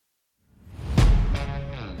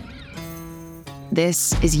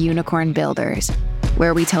This is Unicorn Builders,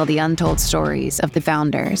 where we tell the untold stories of the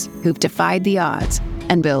founders who've defied the odds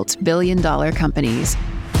and built billion-dollar companies.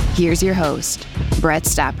 Here's your host, Brett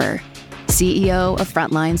Stapper, CEO of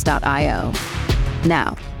Frontlines.io.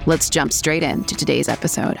 Now, let's jump straight into today's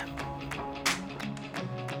episode.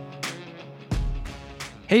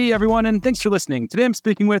 Hey everyone, and thanks for listening. Today I'm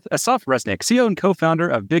speaking with Assaf, CEO and co-founder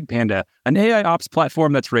of BigPanda, an AI ops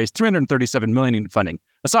platform that's raised $337 million in funding.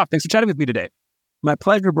 Assaf, thanks for chatting with me today. My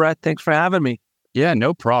pleasure, Brett. Thanks for having me. Yeah,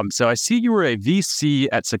 no problem. So I see you were a VC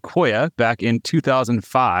at Sequoia back in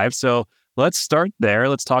 2005. So let's start there.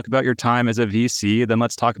 Let's talk about your time as a VC. Then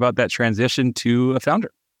let's talk about that transition to a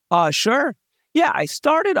founder. Sure. Yeah, I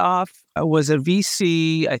started off, I was a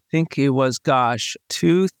VC, I think it was,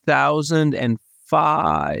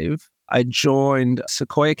 2005. I joined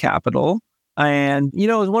Sequoia Capital. And,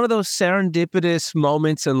 it was one of those serendipitous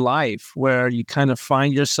moments in life where you kind of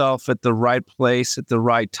find yourself at the right place at the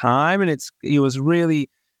right time. And it was really,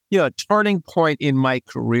 a turning point in my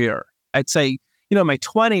career. I'd say, my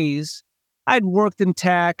 20s, I'd worked in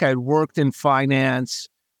tech, I'd worked in finance,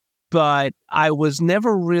 but I was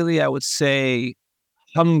never really, I would say,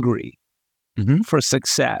 hungry for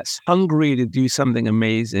success, hungry to do something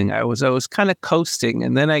amazing. I was kind of coasting.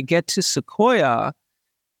 And then I get to Sequoia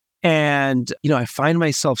and, I find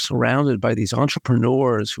myself surrounded by these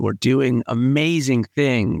entrepreneurs who are doing amazing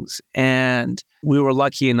things. And I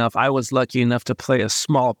was lucky enough to play a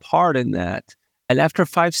small part in that. And after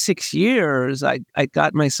 5-6 years, I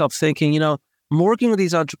got myself thinking, I'm working with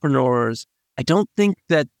these entrepreneurs. I don't think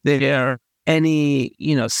that they're any,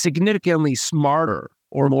 significantly smarter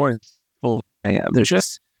or more insightful than I am. They're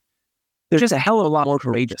just a hell of a lot more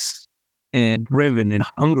courageous and driven and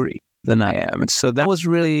hungry than I am. And so that was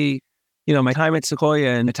really, my time at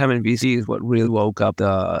Sequoia and my time in VC is what really woke up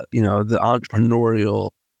the entrepreneurial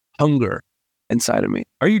hunger inside of me.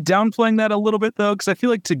 Are you downplaying that a little bit though? Because I feel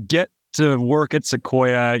like to get to work at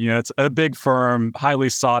Sequoia, it's a big firm, highly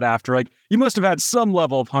sought after. Like you must have had some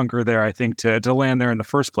level of hunger there, I think, to land there in the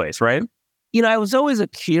first place, right? I was always a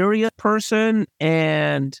curious person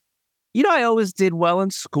and I always did well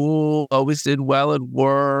in school, always did well at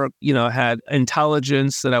work, had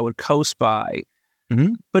intelligence that I would coast by.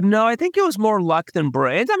 Mm-hmm. But no, I think it was more luck than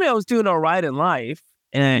brains. I mean, I was doing all right in life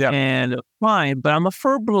and fine, but I'm a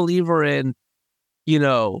firm believer in,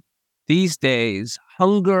 these days,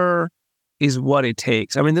 hunger is what it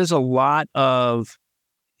takes. I mean, there's a lot of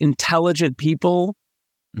intelligent people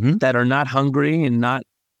that are not hungry and not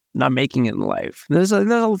making it in life. There's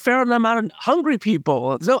a fair amount of hungry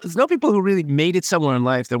people. There's no people who really made it somewhere in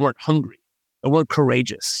life that weren't hungry, that weren't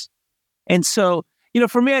courageous. And so,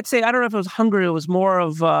 for me, I'd say, I don't know if it was hungry. It was more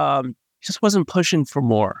of, just wasn't pushing for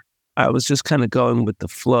more. I was just kind of going with the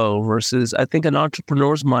flow versus I think an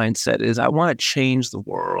entrepreneur's mindset is I want to change the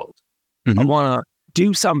world. I want to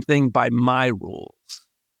do something by my rules.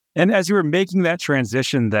 And as you were making that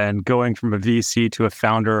transition then, going from a VC to a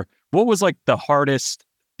founder, what was like the hardest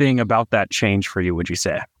thing about that change for you, would you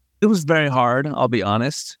say? It was very hard, I'll be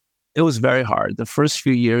honest. It was very hard. The first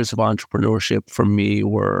few years of entrepreneurship for me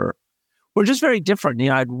were just very different.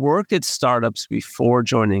 I'd worked at startups before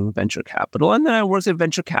joining venture capital, and then I worked at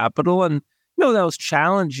venture capital, and that was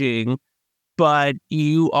challenging, but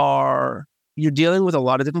you're dealing with a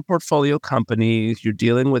lot of different portfolio companies, you're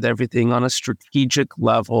dealing with everything on a strategic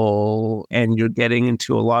level, and you're getting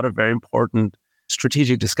into a lot of very important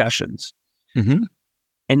strategic discussions.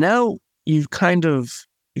 And now you've got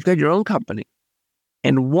your own company,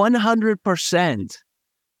 and 100%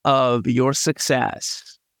 of your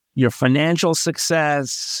success, your financial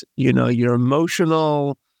success, your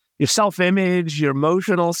emotional, your self-image, your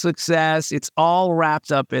emotional success, it's all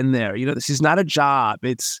wrapped up in there. This is not a job.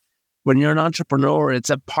 It's when you're an entrepreneur, it's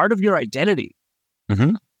a part of your identity.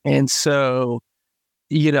 And so,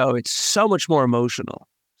 it's so much more emotional,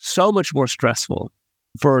 so much more stressful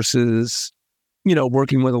versus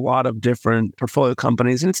working with a lot of different portfolio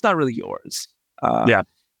companies, and it's not really yours.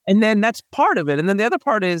 And then that's part of it. And then the other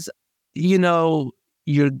part is,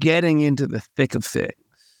 you're getting into the thick of things.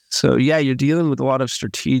 So you're dealing with a lot of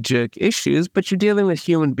strategic issues, but you're dealing with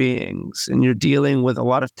human beings and you're dealing with a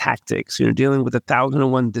lot of tactics. You're dealing with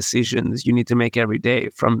 1,001 decisions you need to make every day,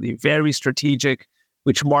 from the very strategic,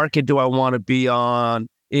 which market do I want to be on,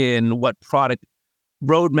 in what product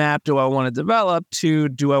roadmap do I want to develop, to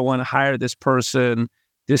do I want to hire this person?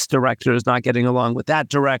 This director is not getting along with that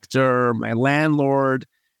director. My landlord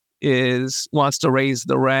wants to raise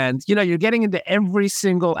the rent. You're getting into every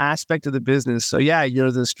single aspect of the business. So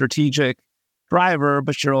you're the strategic driver,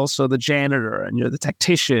 but you're also the janitor and you're the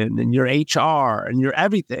tactician and you're HR and you're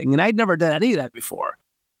everything. And I'd never done any of that before.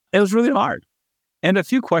 It was really hard. And a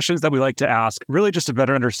few questions that we like to ask, really just to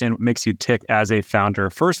better understand what makes you tick as a founder.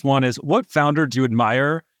 First one is, what founder do you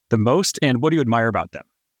admire the most, and what do you admire about them?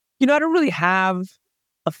 I don't really have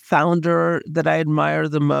a founder that I admire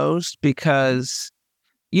the most because,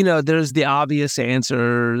 there's the obvious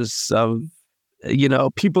answers of,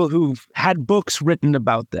 people who've had books written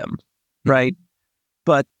about them, right?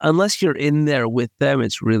 But unless you're in there with them,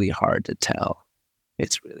 it's really hard to tell.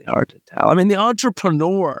 I mean, the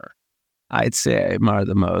entrepreneur, I'd say I admire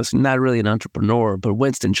the most. Not really an entrepreneur, but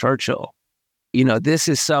Winston Churchill. This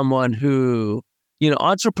is someone who,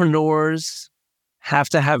 entrepreneurs have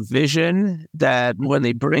to have vision that when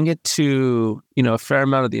they bring it to, a fair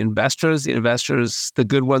amount of the investors, the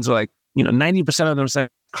good ones are like, 90% of them say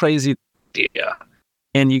crazy idea.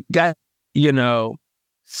 And you got,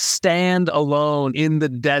 stand alone in the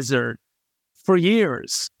desert for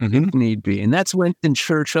years, if need be. And that's Winston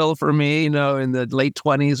Churchill for me, in the late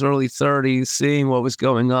 20s, early 30s, seeing what was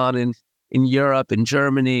going on in Europe and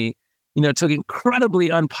Germany, took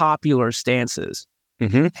incredibly unpopular stances,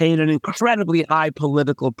 paid an incredibly high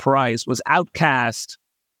political price, was outcast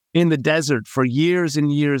in the desert for years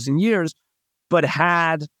and years and years, but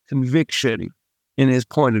had conviction in his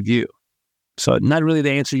point of view. So not really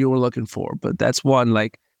the answer you were looking for, but that's one.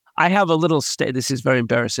 Like, I have a little this is very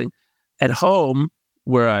embarrassing, at home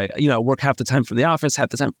where I, work half the time from the office, half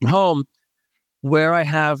the time from home, where I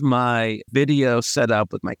have my video set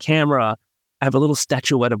up with my camera. I have a little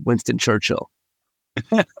statuette of Winston Churchill,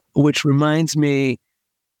 which reminds me,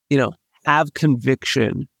 have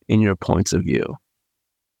conviction in your points of view.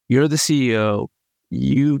 You're the CEO,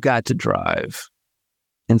 you got to drive.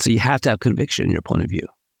 And so you have to have conviction in your point of view.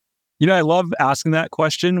 I love asking that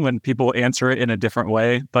question when people answer it in a different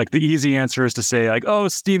way. Like, the easy answer is to say, like, oh,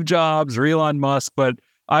 Steve Jobs or Elon Musk. But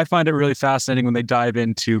I find it really fascinating when they dive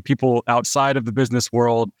into people outside of the business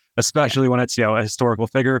world, especially when it's, a historical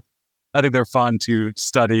figure. I think they're fun to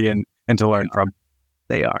study and to learn from.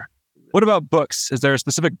 They are. What about books? Is there a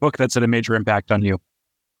specific book that's had a major impact on you?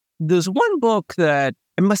 There's one book that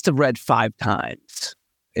I must have read 5 times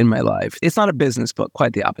in my life. It's not a business book,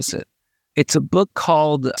 quite the opposite. It's a book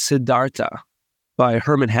called Siddhartha by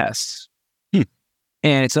Hermann Hesse. And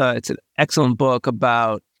it's an excellent book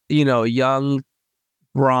about, a young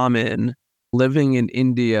Brahmin living in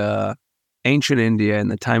India, ancient India in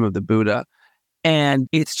the time of the Buddha. And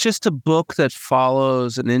it's just a book that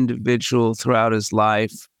follows an individual throughout his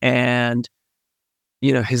life. And,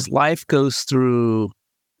 his life goes through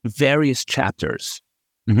various chapters.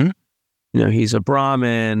 He's a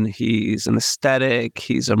Brahmin, he's an aesthetic,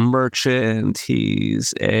 he's a merchant,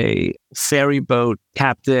 he's a ferry boat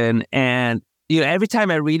captain. And, every time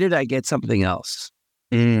I read it, I get something else.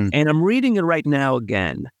 And I'm reading it right now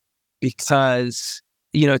again because,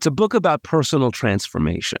 it's a book about personal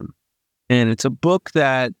transformation. And it's a book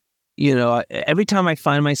that, every time I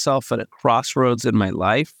find myself at a crossroads in my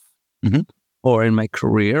life or in my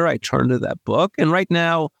career, I turn to that book. And right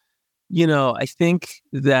now, I think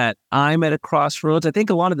that I'm at a crossroads. I think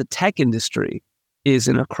a lot of the tech industry is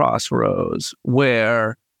in a crossroads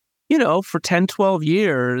where, for 10, 12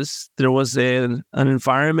 years, there was an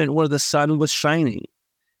environment where the sun was shining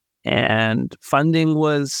and funding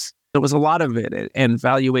there was a lot of it, and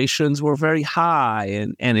valuations were very high,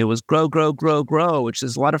 and it was grow, which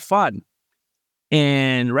is a lot of fun.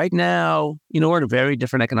 And right now, we're in a very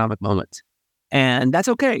different economic moment. And that's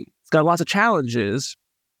okay. It's got lots of challenges,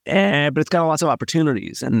 but it's got lots of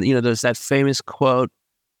opportunities. And, there's that famous quote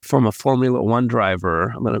from a Formula One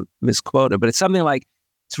driver. I'm going to misquote it, but it's something like,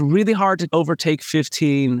 it's really hard to overtake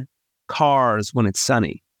 15 cars when it's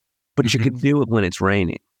sunny, but you can do it when it's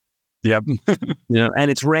raining. Yep. And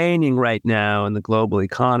it's raining right now in the global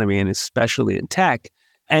economy, and especially in tech.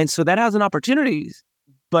 And so that has an opportunity,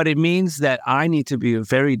 but it means that I need to be a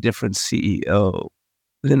very different CEO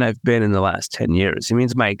than I've been in the last 10 years. It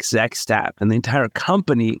means my exec staff and the entire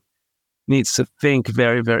company needs to think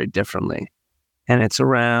very, very differently. And it's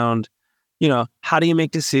around, how do you make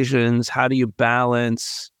decisions? How do you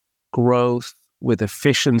balance growth with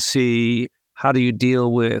efficiency? How do you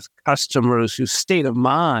deal with customers whose state of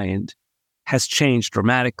mind has changed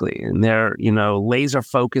dramatically? And they're, laser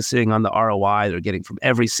focusing on the ROI they're getting from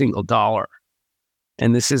every single dollar.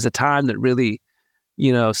 And this is a time that really,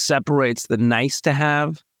 separates the nice to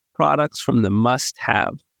have products from the must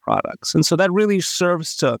have products. And so that really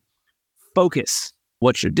serves to focus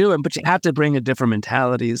what you're doing, but you have to bring a different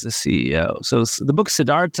mentality as a CEO. So the book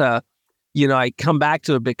Siddhartha, I come back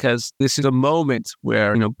to it because this is a moment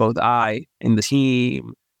where, both I and the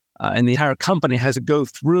team and the entire company has to go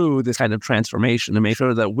through this kind of transformation to make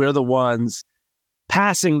sure that we're the ones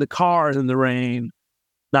passing the cars in the rain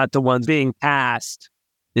not the ones being passed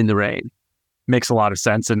in the rain. Makes a lot of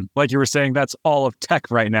sense. And like you were saying, that's all of tech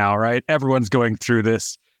right now, right? Everyone's going through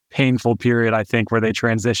this painful period, I think, where they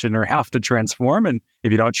transition or have to transform. And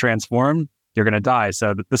if you don't transform, you're going to die.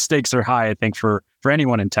 So the stakes are high, I think, for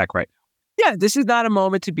anyone in tech right now. Yeah, this is not a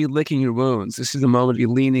moment to be licking your wounds. This is a moment to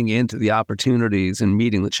be leaning into the opportunities and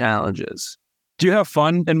meeting the challenges. Do you have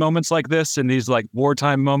fun in moments like this, in these like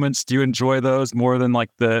wartime moments? Do you enjoy those more than like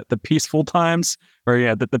the peaceful times or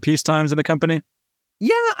the peace times in the company?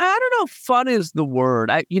 Yeah, I don't know if fun is the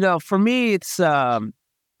word. For me, it's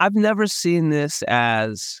I've never seen this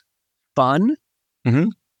as fun. Mm-hmm.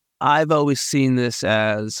 I've always seen this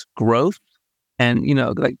as growth. And,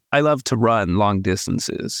 like I love to run long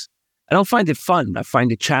distances. I don't find it fun. I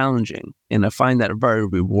find it challenging, and I find that very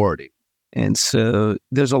rewarding. And so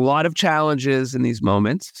there's a lot of challenges in these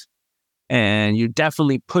moments, and you're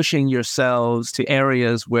definitely pushing yourselves to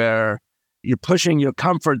areas where you're pushing your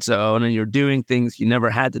comfort zone and you're doing things you never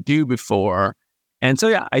had to do before. And so,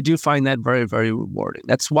 yeah, I do find that very, very rewarding.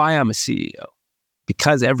 That's why I'm a CEO,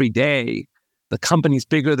 because every day the company's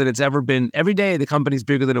bigger than it's ever been. Every day the company's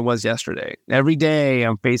bigger than it was yesterday. Every day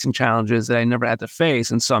I'm facing challenges that I never had to face.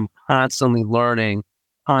 And so I'm constantly learning,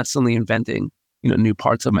 constantly inventing, new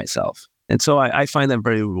parts of myself. And so I find that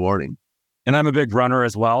very rewarding. And I'm a big runner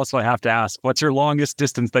as well. So I have to ask, what's your longest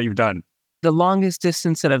distance that you've done? The longest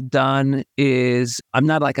distance that I've done is, I'm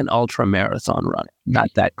not like an ultra marathon runner,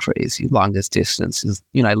 not that crazy. Longest distance is,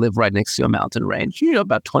 I live right next to a mountain range,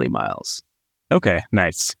 about 20 miles. Okay,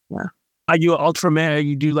 nice. Yeah. Are you an ultra man?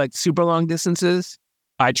 You do like super long distances?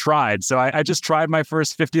 I tried. So I just tried my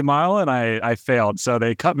first 50 mile and I failed. So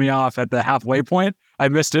they cut me off at the halfway point. I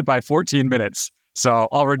missed it by 14 minutes. So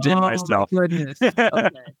I'll redeem myself. My goodness.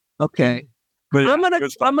 Okay. But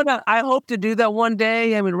I hope to do that one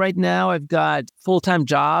day. I mean, right now I've got full-time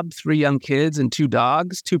job, 3 young kids and 2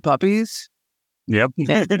 dogs, 2 puppies. Yep.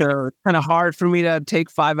 And it's kind of hard for me to take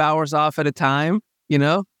 5 hours off at a time,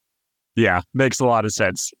 Yeah, makes a lot of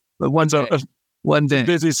sense. But one day.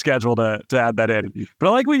 Busy schedule to add that in. But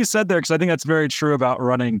I like what you said there, because I think that's very true about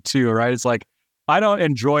running too, right? It's like, I don't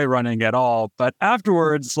enjoy running at all, but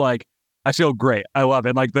afterwards, like, I feel great. I love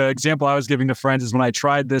it. Like the example I was giving to friends is when I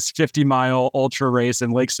tried this 50-mile ultra race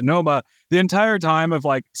in Lake Sonoma, the entire time of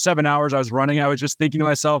like 7 hours I was running, I was just thinking to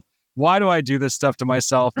myself, why do I do this stuff to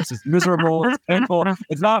myself? This is miserable. It's painful.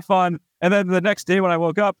 It's not fun. And then the next day when I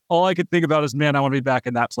woke up, all I could think about is, man, I want to be back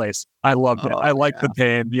in that place. I loved it. I like the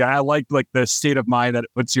pain. Yeah, I like the state of mind that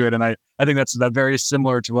it puts you in. And I think that's very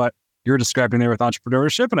similar to what you're describing there with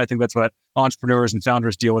entrepreneurship. And I think that's what entrepreneurs and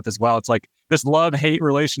founders deal with as well. It's like this love-hate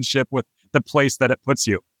relationship with the place that it puts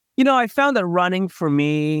you. I found that running for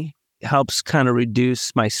me helps kind of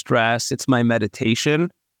reduce my stress. It's my meditation,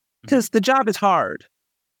 because the job is hard.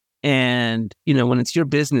 And, when it's your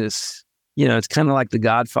business, it's kind of like The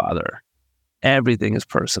Godfather. Everything is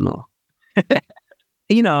personal.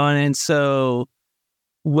 And so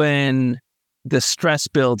when the stress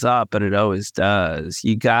builds up, and it always does,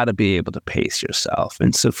 you got to be able to pace yourself.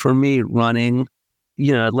 And so for me, running,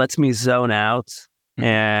 it lets me zone out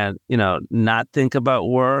and, not think about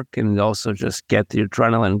work, and also just get the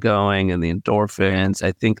adrenaline going and the endorphins.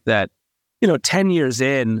 I think that, 10 years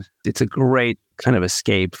in, it's a great kind of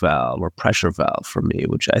escape valve or pressure valve for me,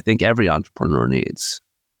 which I think every entrepreneur needs.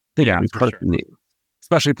 Yeah, for sure.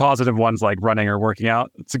 Especially positive ones like running or working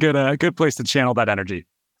out. It's a good place to channel that energy.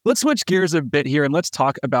 Let's switch gears a bit here and let's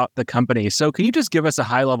talk about the company. So can you just give us a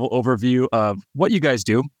high-level overview of what you guys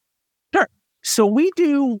do? Sure. So we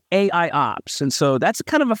do AI ops. And so that's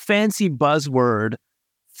kind of a fancy buzzword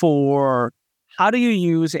for how do you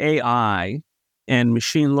use AI and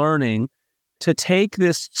machine learning to take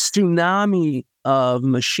this tsunami of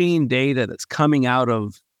machine data that's coming out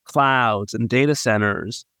of clouds and data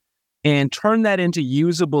centers and turn that into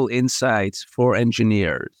usable insights for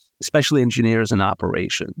engineers, especially engineers in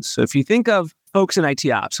operations. So if you think of folks in IT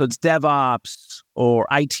ops, so it's DevOps or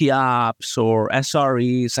IT ops or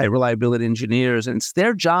SRE, site reliability engineers, and it's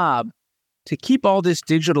their job to keep all this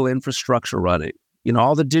digital infrastructure running.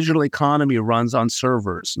 All the digital economy runs on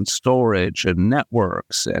servers and storage and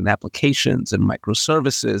networks and applications and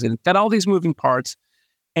microservices, and it's got all these moving parts,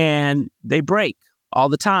 and they break all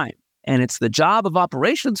the time. And it's the job of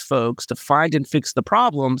operations folks to find and fix the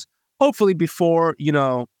problems, hopefully before,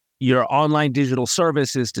 your online digital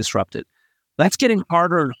service is disrupted. That's getting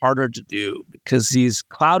harder and harder to do because these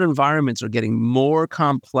cloud environments are getting more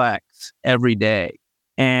complex every day.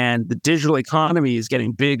 And the digital economy is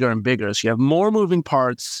getting bigger and bigger. So you have more moving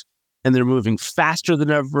parts, and they're moving faster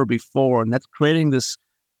than ever before. And that's creating this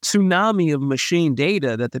tsunami of machine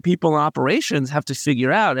data that the people in operations have to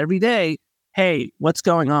figure out every day. hey, what's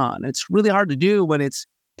going on? It's really hard to do when it's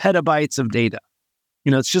petabytes of data.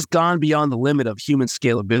 It's just gone beyond the limit of human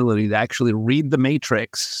scalability to actually read the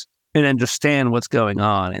matrix and understand what's going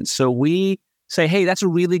on. And so we say, hey, that's a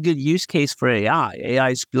really good use case for AI. AI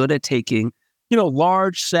is good at taking,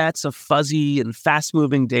 large sets of fuzzy and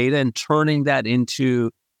fast-moving data and turning that into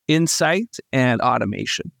insight and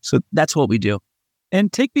automation. So that's what we do.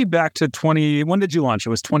 And take me back to when did you launch? It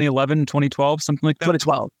was 2011, 2012, something like that?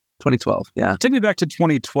 2012, yeah. Take me back to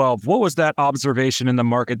 2012. What was that observation in the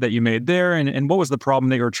market that you made there? And what was the problem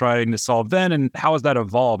that you were trying to solve then? And how has that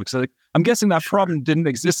evolved? Because I'm guessing that problem didn't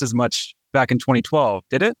exist as much back in 2012,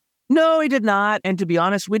 did it? No, it did not. And to be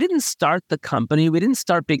honest, we didn't start the company. We didn't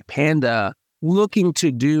start BigPanda looking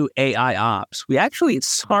to do AI ops. We actually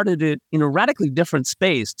started it in a radically different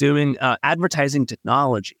space, doing advertising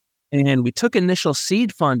technology. And we took initial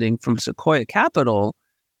seed funding from Sequoia Capital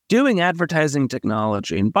doing advertising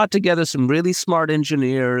technology and brought together some really smart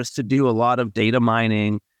engineers to do a lot of data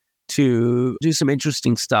mining, to do some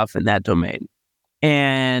interesting stuff in that domain.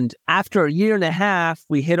 And after a year and a half,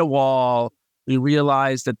 we hit a wall. We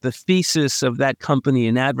realized that the thesis of that company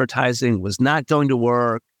in advertising was not going to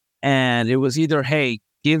work. And it was either, hey,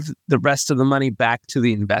 give the rest of the money back to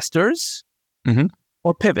the investors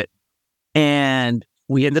or pivot. And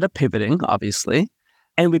we ended up pivoting, obviously.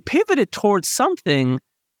 And we pivoted towards something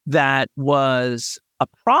that was a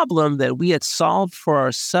problem that we had solved for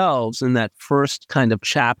ourselves in that first kind of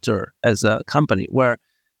chapter as a company, where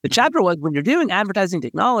the chapter was, when you're doing advertising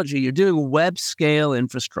technology, you're doing web scale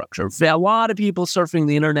infrastructure. A lot of people surfing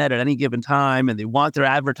the internet at any given time, and they want their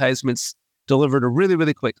advertisements delivered really,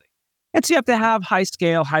 really quickly. And so you have to have high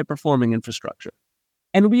scale, high performing infrastructure.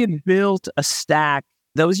 And we had built a stack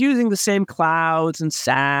that was using the same clouds and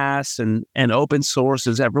SaaS and open source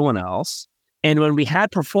as everyone else. And when we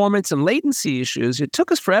had performance and latency issues, it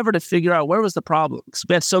took us forever to figure out where was the problem, because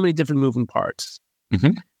we had so many different moving parts.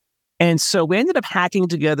 And so we ended up hacking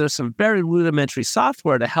together some very rudimentary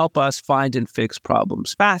software to help us find and fix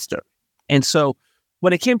problems faster. And so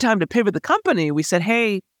when it came time to pivot the company, we said,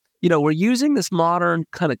 hey, we're using this modern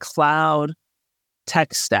kind of cloud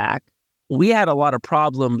tech stack. We had a lot of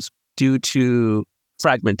problems due to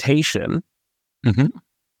fragmentation.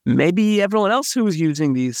 Maybe everyone else who was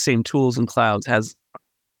using these same tools and clouds has.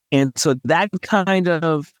 And so that kind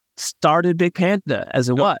of started BigPanda as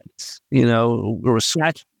it was. We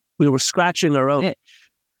were scratching our own itch.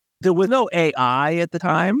 There was no AI at the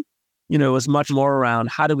time. It was much more around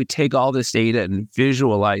how do we take all this data and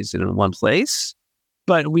visualize it in one place.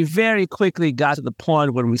 But we very quickly got to the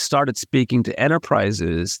point when we started speaking to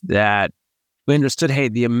enterprises that we understood, hey,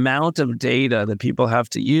 the amount of data that people have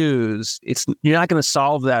to use, you're not going to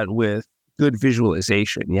solve that with good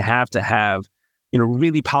visualization. You have to have,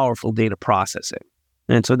 really powerful data processing.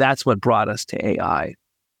 And so that's what brought us to AI.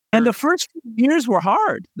 And the first few years were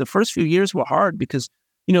hard. Because,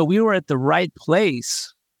 we were at the right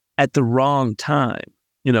place at the wrong time.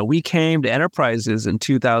 We came to enterprises in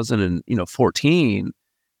 2014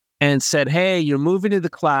 and said, hey, you're moving to the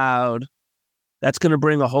cloud. That's going to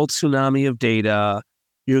bring a whole tsunami of data.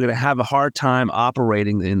 You're going to have a hard time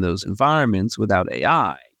operating in those environments without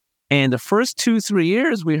AI. And the first 2-3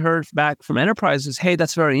 years, we heard back from enterprises, hey,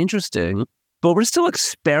 that's very interesting, but we're still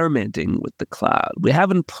experimenting with the cloud. We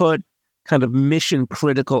haven't put kind of mission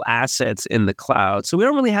critical assets in the cloud. So we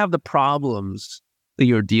don't really have the problems that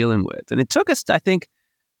you're dealing with. And it took us, I think,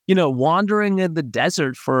 wandering in the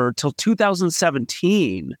desert till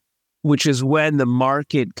 2017, which is when the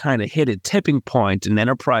market kind of hit a tipping point and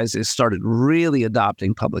enterprises started really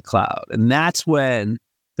adopting public cloud. And that's when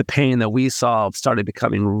the pain that we solved started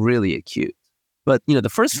becoming really acute. But, the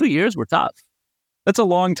first few years were tough. That's a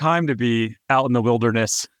long time to be out in the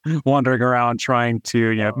wilderness, wandering around trying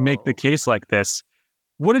to, make the case like this.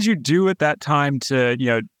 What did you do at that time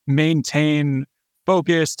to, maintain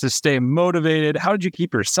focus, to stay motivated? How did you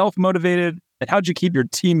keep yourself motivated? And how did you keep your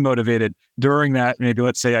team motivated during that, maybe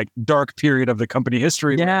let's say, dark period of the company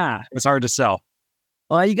history? Yeah. It was hard to sell.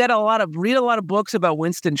 Well, you got to read a lot of books about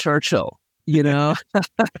Winston Churchill, and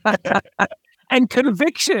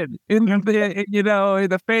conviction in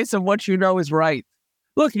the face of what is right.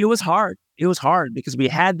 Look, it was hard. It was hard because we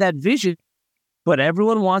had that vision, but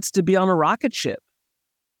everyone wants to be on a rocket ship.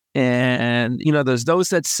 And, there's those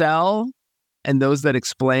that sell and those that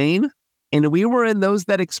explain. And we were in those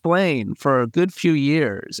that explain for a good few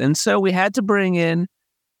years. And so we had to bring in,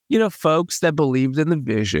 folks that believed in the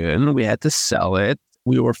vision. We had to sell it.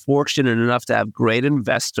 We were fortunate enough to have great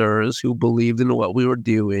investors who believed in what we were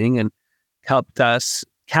doing and helped us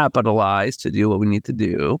capitalize to do what we need to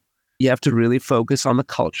do. You have to really focus on the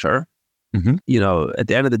culture. At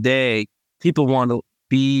the end of the day, People want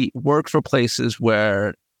to work for places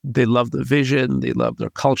where they love the vision, they love their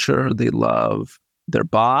culture, they love their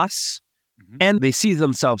boss, and they see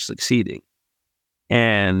themselves succeeding.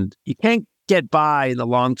 And you can't get by in the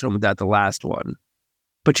long term without the last one,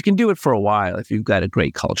 but you can do it for a while if you've got a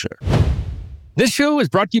great culture. This show is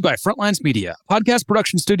brought to you by Frontlines Media, a podcast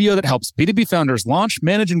production studio that helps B2B founders launch,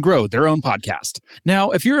 manage, and grow their own podcast.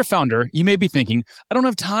 Now, if you're a founder, you may be thinking, I don't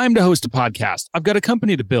have time to host a podcast. I've got a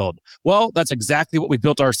company to build. Well, that's exactly what we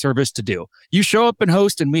built our service to do. You show up and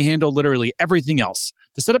host, and we handle literally everything else.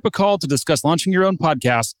 To set up a call to discuss launching your own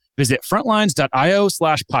podcast, visit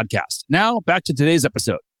frontlines.io/podcast. Now, back to today's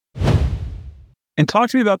episode. And talk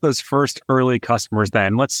to me about those first early customers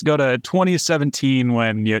then. Let's go to 2017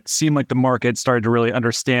 when it seemed like the market started to really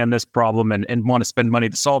understand this problem and want to spend money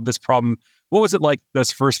to solve this problem. What was it like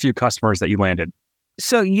those first few customers that you landed?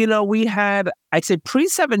 So, we had, I'd say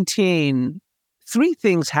pre-17, 3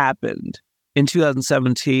 things happened in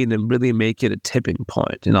 2017 and really make it a tipping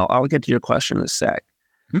point. I'll get to your question in a sec.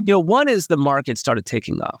 One is the market started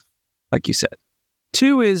taking off, like you said.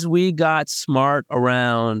 2 is we got smart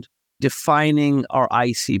around defining our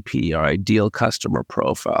ICP, our ideal customer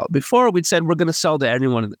profile. Before, we'd said we're going to sell to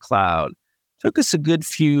anyone in the cloud. It took us a good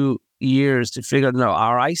few years to figure out, no,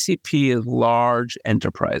 our ICP is large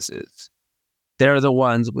enterprises. They're the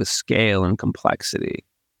ones with scale and complexity.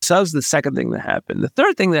 So that was the second thing that happened. The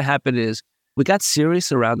third thing that happened is we got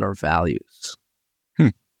serious around our values.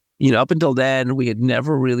 Up until then, we had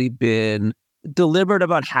never really been deliberate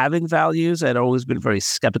about having values. I'd always been very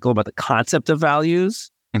skeptical about the concept of values.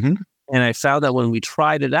 And I found that when we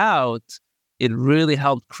tried it out, it really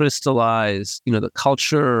helped crystallize, the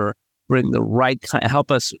culture,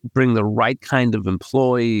 help us bring the right kind of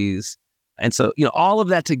employees. And so, all of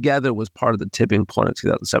that together was part of the tipping point of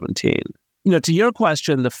 2017. To your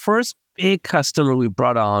question, the first big customer we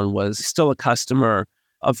brought on was still a customer,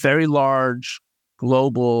 a very large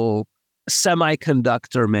global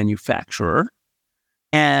semiconductor manufacturer.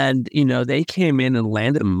 And, they came in and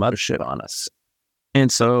landed a mothership on us. And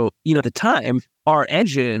so, at the time, our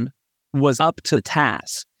engine was up to the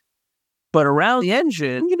task. But around the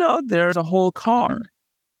engine, there's a whole car.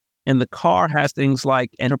 And the car has things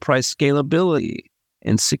like enterprise scalability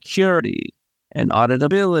and security and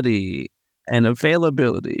auditability and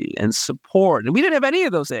availability and support. And we didn't have any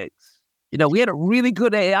of those things. We had a really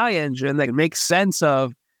good AI engine that makes sense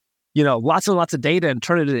of, lots and lots of data and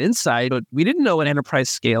turn it into insight. But we didn't know what enterprise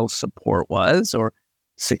scale support was or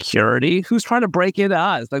security. Who's trying to break into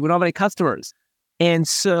us? Like, we don't have any customers. And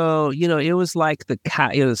so, it was like the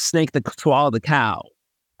cow, the snake that swallowed the cow.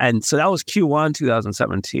 And so that was Q1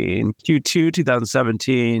 2017. Q2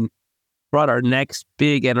 2017 brought our next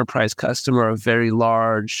big enterprise customer, a very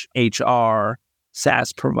large HR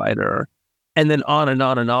SaaS provider, and then on and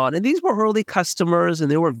on and on. And these were early customers,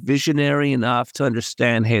 and they were visionary enough to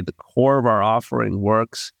understand, hey, the core of our offering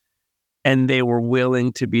works. And they were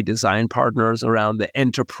willing to be design partners around the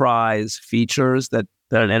enterprise features that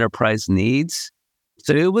an enterprise needs.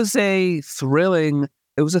 So it was a thrilling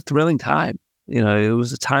time. It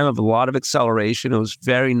was a time of a lot of acceleration. It was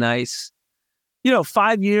very nice.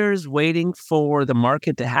 5 years waiting for the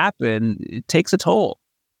market to happen, it takes a toll.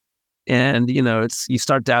 And, you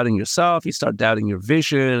start doubting yourself, you start doubting your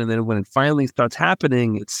vision. And then when it finally starts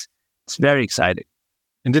happening, it's very exciting.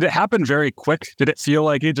 And did it happen very quick? Did it feel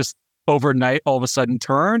like it just overnight all of a sudden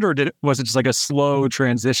turned, or was it just like a slow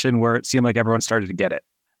transition where it seemed like everyone started to get it?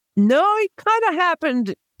 No, it kind of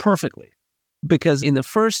happened perfectly, because in the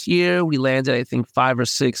first year we landed, I think, 5 or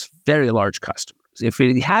 6 very large customers. If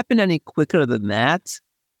it happened any quicker than that,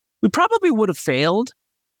 we probably would have failed,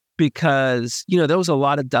 because there was a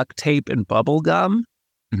lot of duct tape and bubble gum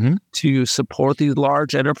to support these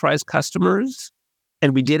large enterprise customers,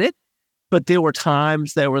 and we did it. But there were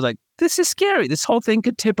times that were like, this is scary. This whole thing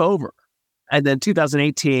could tip over. And then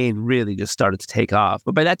 2018 really just started to take off.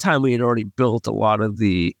 But by that time, we had already built a lot of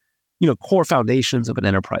the, core foundations of an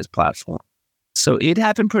enterprise platform. So it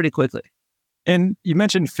happened pretty quickly. And you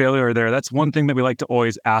mentioned failure there. That's one thing that we like to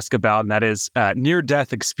always ask about, and that is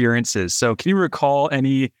near-death experiences. So can you recall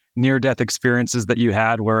any near-death experiences that you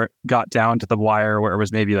had where it got down to the wire, where it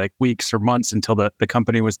was maybe like weeks or months until the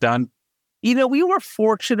company was done? We were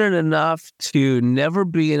fortunate enough to never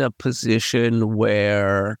be in a position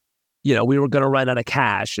where, we were going to run out of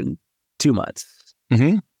cash in 2 months.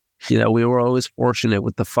 We were always fortunate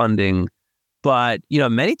with the funding. But,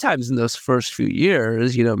 many times in those first few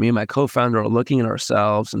years, me and my co-founder are looking at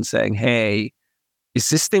ourselves and saying, hey, is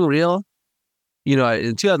this thing real?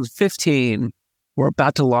 In 2015, we're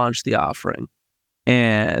about to launch the offering.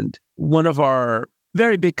 And one of our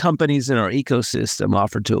very big companies in our ecosystem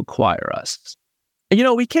offered to acquire us.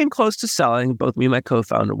 And, we came close to selling. Both me and my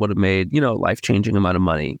co-founder would have made, life-changing amount of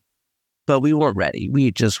money. But we weren't ready.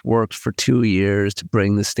 We just worked for 2 years to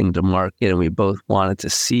bring this thing to market, and we both wanted to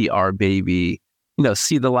see our baby,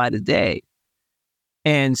 see the light of day.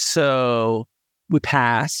 And so we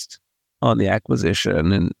passed on the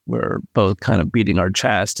acquisition, and we're both kind of beating our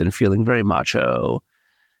chest and feeling very macho,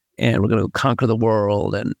 and we're going to conquer the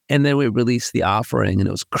world. And then we released the offering, and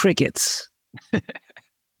it was crickets.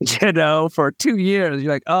 For 2 years,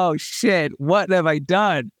 you're like, oh shit, what have I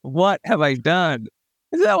done? What have I done?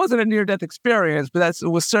 That wasn't a near-death experience, but it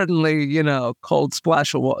was certainly, cold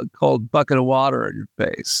bucket of water in your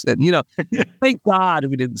face. And, thank God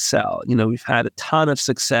we didn't sell. We've had a ton of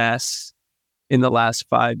success in the last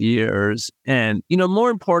 5 years. And, more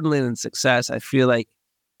importantly than success, I feel like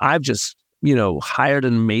I've just, hired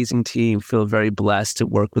an amazing team, feel very blessed to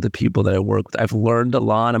work with the people that I work with. I've learned a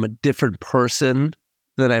lot. I'm a different person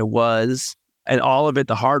than I was, and all of it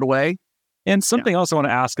the hard way. And something else I want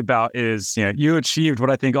to ask about is, you achieved what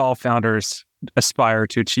I think all founders aspire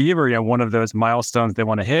to achieve, or one of those milestones they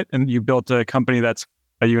want to hit, and you built a company that's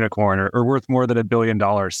a unicorn or worth more than $1 billion.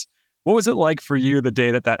 What was it like for you the day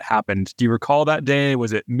that happened? Do you recall that day?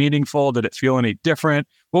 Was it meaningful? Did it feel any different?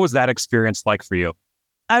 What was that experience like for you?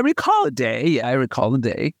 I recall the day. Yeah, I recall the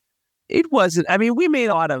day. It wasn't, we made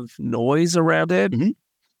a lot of noise around it. Mm-hmm.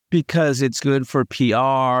 Because it's good for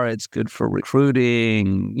PR, it's good for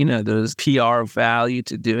recruiting, there's PR value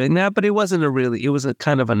to doing that, but it was a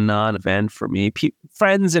kind of a non-event for me.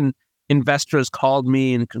 Friends and investors called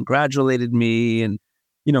me and congratulated me, and,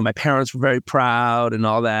 my parents were very proud and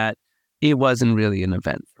all that. It wasn't really an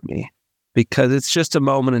event for me because it's just a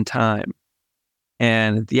moment in time.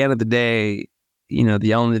 And at the end of the day,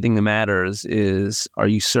 the only thing that matters is, are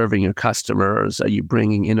you serving your customers? Are you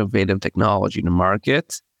bringing innovative technology to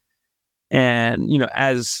market? And,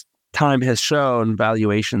 as time has shown,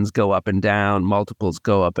 valuations go up and down, multiples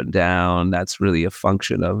go up and down. That's really a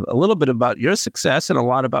function of a little bit about your success and a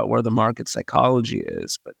lot about where the market psychology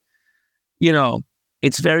is. But,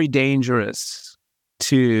 it's very dangerous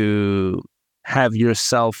to have your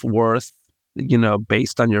self-worth,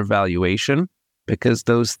 based on your valuation, because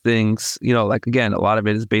those things, again, a lot of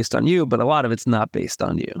it is based on you, but a lot of it's not based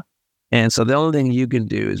on you. And so the only thing you can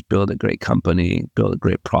do is build a great company, build a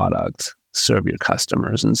great product, serve your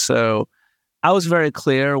customers. And so I was very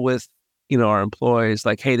clear with, our employees,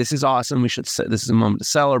 like, hey, this is awesome. This is a moment to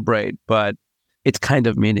celebrate, but it's kind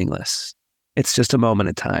of meaningless. It's just a moment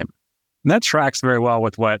in time. And that tracks very well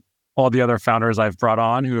with what all the other founders I've brought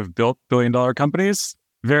on who have built billion-dollar companies,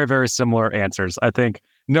 very, very similar answers. I think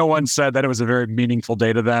no one said that it was a very meaningful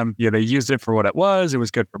day to them. They used it for what it was. It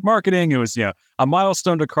was good for marketing. It was, a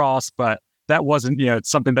milestone to cross, but that wasn't,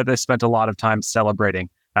 something that they spent a lot of time celebrating.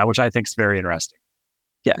 Which I think is very interesting.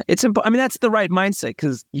 Yeah, it's that's the right mindset,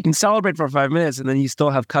 because you can celebrate for 5 minutes and then you still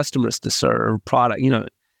have customers to serve, product,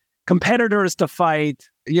 competitors to fight,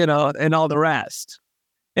 and all the rest.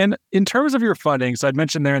 And in terms of your funding, so I'd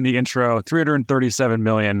mentioned there in the intro, $337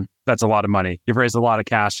 million, that's a lot of money. You've raised a lot of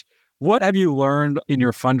cash. What have you learned in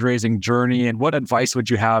your fundraising journey, and what advice would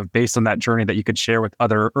you have based on that journey that you could share with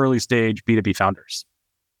other early stage B2B founders?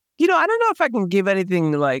 I don't know if I can give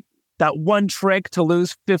anything like that one trick to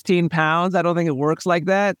lose 15 pounds. I don't think it works like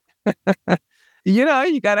that. You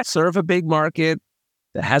got to serve a big market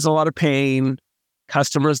that has a lot of pain,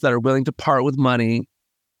 customers that are willing to part with money.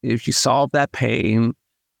 If you solve that pain,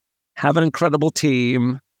 have an incredible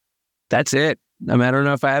team, that's it. I don't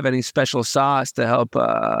know if I have any special sauce to help.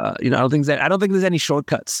 I don't think there's any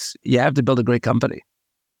shortcuts. You have to build a great company.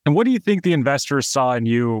 And what do you think the investors saw in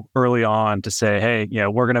you early on to say, hey,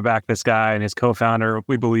 we're going to back this guy and his co-founder.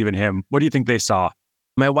 We believe in him. What do you think they saw?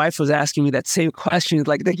 My wife was asking me that same question.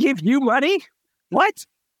 Like, they give you money? What?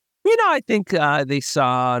 I think they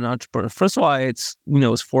saw an entrepreneur. First of all, I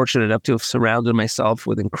was fortunate enough to have surrounded myself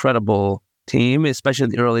with incredible team, especially in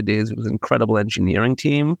the early days. It was an incredible engineering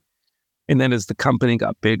team. And then as the company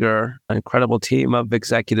got bigger, an incredible team of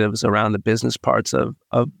executives around the business parts of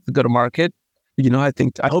the go-to-market.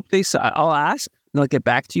 I hope they saw, I'll ask, and I'll get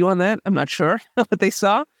back to you on that. I'm not sure what they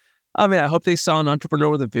saw. I hope they saw an entrepreneur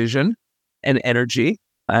with a vision and energy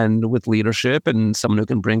and with leadership and someone who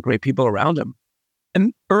can bring great people around him.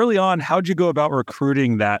 And early on, how'd you go about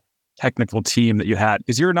recruiting that technical team that you had?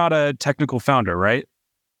 Because you're not a technical founder, right?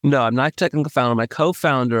 No, I'm not a technical founder. My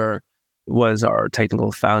co-founder was our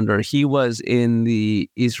technical founder. He was in the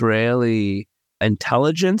Israeli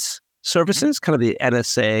intelligence services, kind of the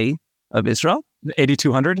NSA of Israel.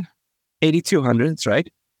 8200? 8200, that's right.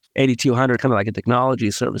 8200, kind of like a technology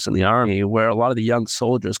service in the army, where a lot of the young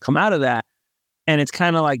soldiers come out of that And it's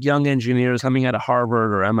kind of like young engineers coming out of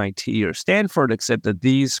Harvard or MIT or Stanford, except that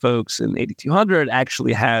these folks in 8200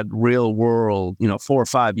 actually had real world, 4 or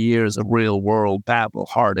 5 years of real world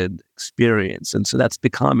battle-hardened experience. And so that's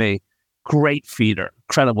become a great feeder,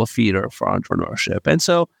 credible feeder for entrepreneurship. And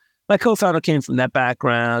so my co-founder came from that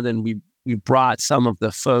background, and we brought some of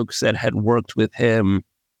the folks that had worked with him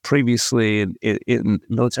previously in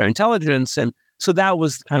military intelligence. And so that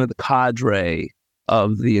was kind of the cadre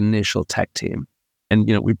of the initial tech team. And,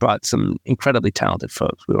 we brought some incredibly talented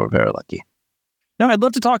folks. We were very lucky. Now, I'd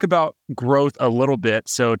love to talk about growth a little bit.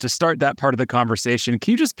 So to start that part of the conversation,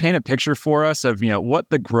 can you just paint a picture for us of, what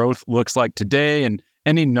the growth looks like today and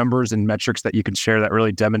any numbers and metrics that you can share that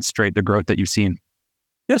really demonstrate the growth that you've seen?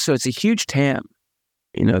 Yeah, so it's a huge TAM.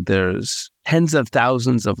 There's tens of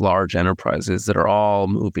thousands of large enterprises that are all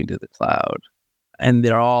moving to the cloud, and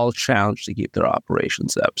they're all challenged to keep their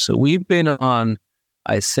operations up. So we've been on,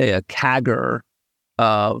 I say, a CAGR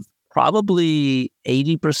of probably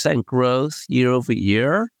 80% growth year over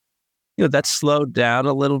year. That's slowed down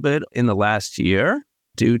a little bit in the last year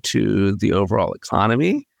due to the overall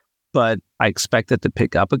economy, but I expect it to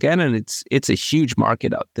pick up again, and it's a huge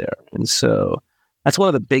market out there. And so that's one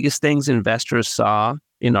of the biggest things investors saw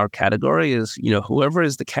in our category is, whoever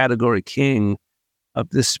is the category king of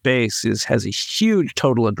this space has a huge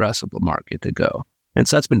total addressable market to go. And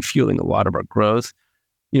so that's been fueling a lot of our growth.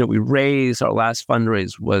 We raised, our last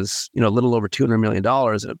fundraise was, a little over $200 million.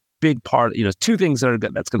 And a big part, two things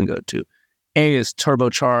that's going to go to. A is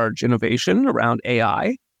turbocharge innovation around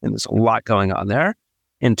AI, and there's a lot going on there.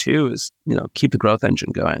 And two is, keep the growth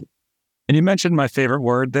engine going. And you mentioned my favorite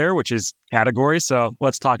word there, which is category. So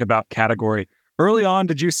let's talk about category. Early on,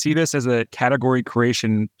 did you see this as a category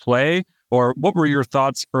creation play? Or what were your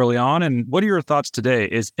thoughts early on? And what are your thoughts today?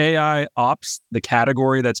 Is AI ops the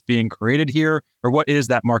category that's being created here? Or what is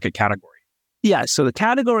that market category? Yeah, so the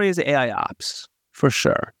category is AI ops, for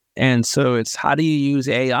sure. And so it's how do you use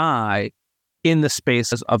AI in the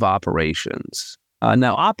spaces of operations?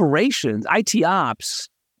 Now, operations, IT ops,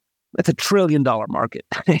 that's $1 trillion market.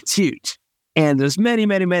 It's huge. And there's many,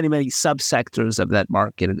 many, many, many subsectors of that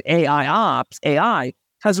market. And AI ops, AI,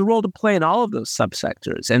 has a role to play in all of those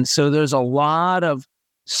subsectors. And so there's a lot of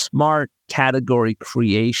smart category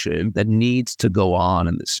creation that needs to go on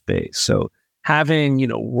in this space. So having,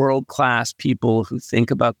 world-class people who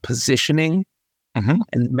think about positioning and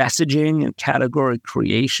messaging and category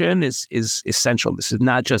creation is essential. This is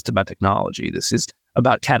not just about technology. This is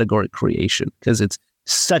about category creation because it's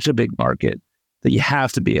such a big market that you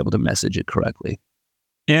have to be able to message it correctly.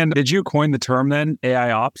 And did you coin the term then,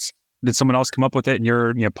 AI ops? Did someone else come up with it and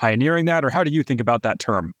you're pioneering that? Or how do you think about that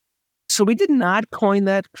term? So we did not coin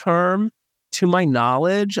that term. To my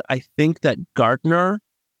knowledge, I think that Gartner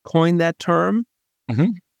coined that term.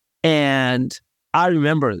 And I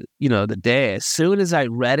remember, the day, as soon as I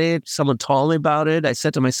read it, someone told me about it, I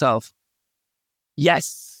said to myself,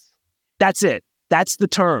 yes, that's it. That's the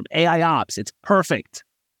term, AI ops. It's perfect.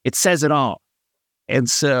 It says it all. And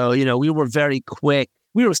so, we were very quick.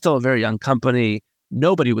 We were still a very young company.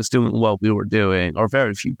 Nobody was doing what we were doing, or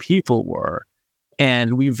very few people were.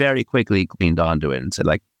 And we very quickly cleaned onto it and said,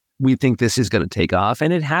 we think this is going to take off.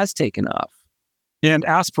 And it has taken off. And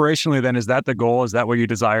aspirationally then, is that the goal? Is that what you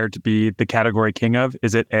desire to be the category king of?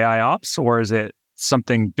 Is it AI ops or is it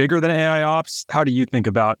something bigger than AI ops? How do you think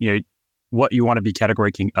about, what you want to be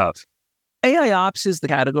category king of? AI ops is the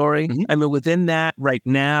category. I mean, within that right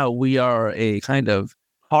now, we are a kind of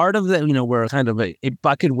part of the, we're kind of a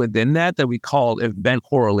bucket within that we call event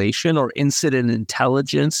correlation or incident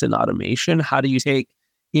intelligence and automation. How do you take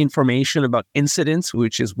information about incidents,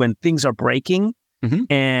 which is when things are breaking,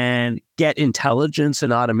 and get intelligence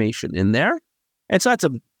and automation in there? And so that's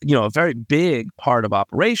a very big part of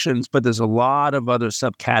operations, but there's a lot of other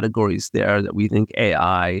subcategories there that we think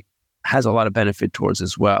AI has a lot of benefit towards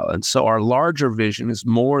as well. And so our larger vision is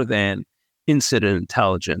more than incident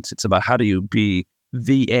intelligence. It's about how do you be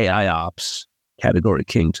the AI ops category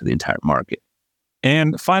king to the entire market.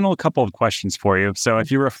 And final couple of questions for you. So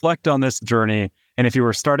if you reflect on this journey, and if you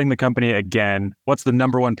were starting the company again, what's the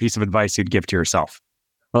number one piece of advice you'd give to yourself?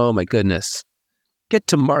 Oh my goodness. Get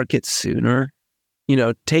to market sooner.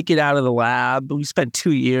 Take it out of the lab. We spent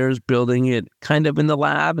 2 years building it kind of in the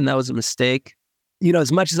lab, and that was a mistake.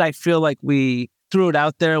 As much as I feel like we threw it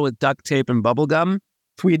out there with duct tape and bubble gum,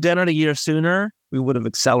 if we had done it a year sooner, we would have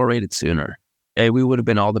accelerated sooner. We would have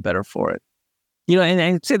been all the better for it. And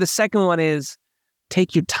I'd say the second one is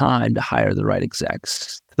take your time to hire the right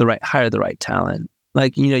execs, hire the right talent.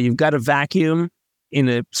 You've got a vacuum in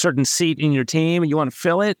a certain seat in your team and you want to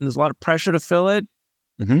fill it, and there's a lot of pressure to fill it.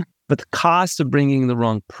 But the cost of bringing the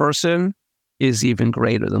wrong person is even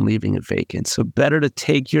greater than leaving it vacant. So better to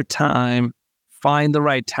take your time, find the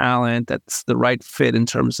right talent that's the right fit in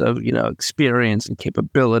terms of, experience and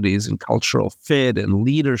capabilities and cultural fit and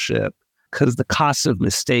leadership, because the cost of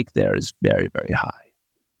mistake there is very, very high.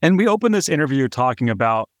 And we opened this interview talking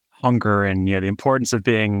about hunger and the importance of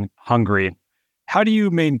being hungry. How do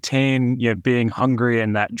you maintain being hungry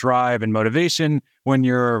and that drive and motivation when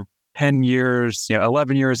you're 10 years,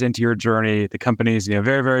 11 years into your journey? The company's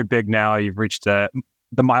very, very big now. You've reached the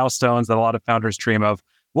milestones that a lot of founders dream of.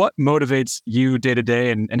 What motivates you day to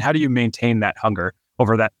day, and how do you maintain that hunger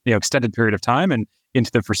over that extended period of time and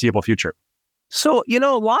into the foreseeable future? So, a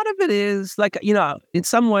lot of it is like, in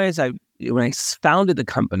some ways, when I founded the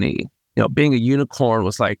company, being a unicorn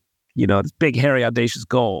was like, this big, hairy, audacious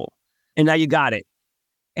goal. And now you got it.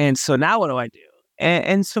 And so now what do I do?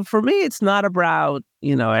 And so for me, it's not about,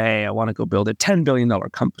 hey, I want to go build a $10 billion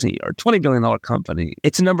company or $20 billion company.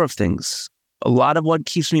 It's a number of things. A lot of what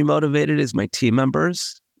keeps me motivated is my team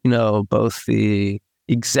members, both the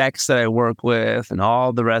execs that I work with and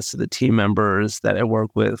all the rest of the team members that I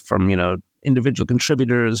work with, from, individual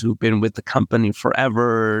contributors who've been with the company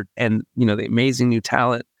forever, and, the amazing new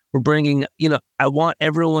talent we're bringing. I want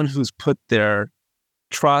everyone who's put their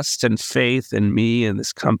trust and faith in me and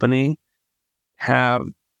this company have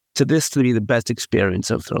to be the best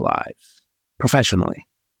experience of their lives professionally.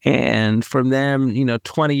 And from them,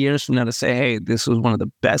 20 years from now to say, hey, this was one of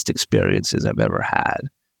the best experiences I've ever had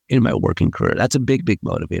in my working career. That's a big, big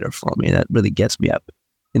motivator for me. That really gets me up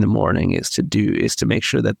in the morning, is to make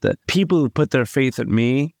sure that the people who put their faith in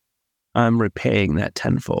me, I'm repaying that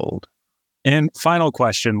tenfold. And final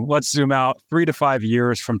question, let's zoom out 3 to 5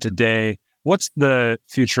 years from today. What's the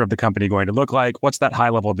future of the company going to look like? What's that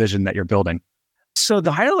high-level vision that you're building? So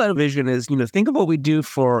the higher level vision is, think of what we do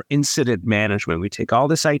for incident management. We take all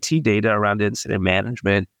this IT data around incident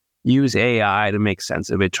management, use AI to make sense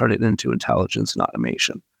of it, turn it into intelligence and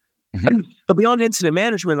automation. Mm-hmm. But beyond incident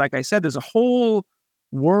management, like I said, there's a whole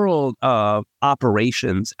world of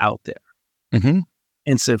operations out there. Mm-hmm.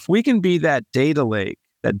 And so if we can be that data lake,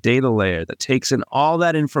 that data layer that takes in all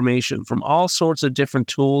that information from all sorts of different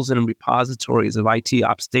tools and repositories of IT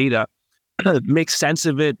ops data, makes sense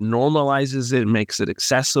of it, normalizes it, makes it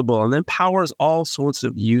accessible, and then powers all sorts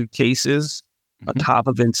of use cases on top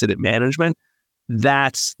of incident management,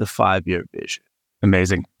 that's the 5-year vision.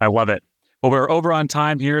 Amazing. I love it. Well, we're over on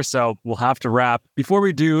time here, so we'll have to wrap. Before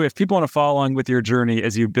we do, if people want to follow along with your journey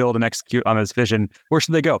as you build and execute on this vision, where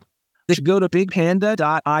should they go? They should go to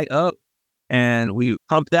BigPanda.io, and we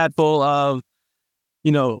pump that full of,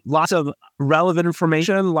 lots of relevant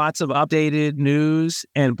information, lots of updated news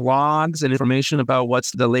and blogs and information about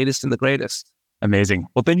what's the latest and the greatest. Amazing.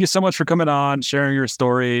 Well, thank you so much for coming on, sharing your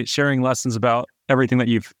story, sharing lessons about everything that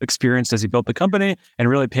you've experienced as you built the company, and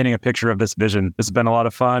really painting a picture of this vision. This has been a lot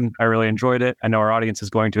of fun. I really enjoyed it. I know our audience is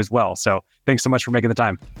going to as well. So thanks so much for making the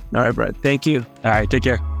time. All right, Brett. Thank you. All right. Take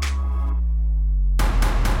care.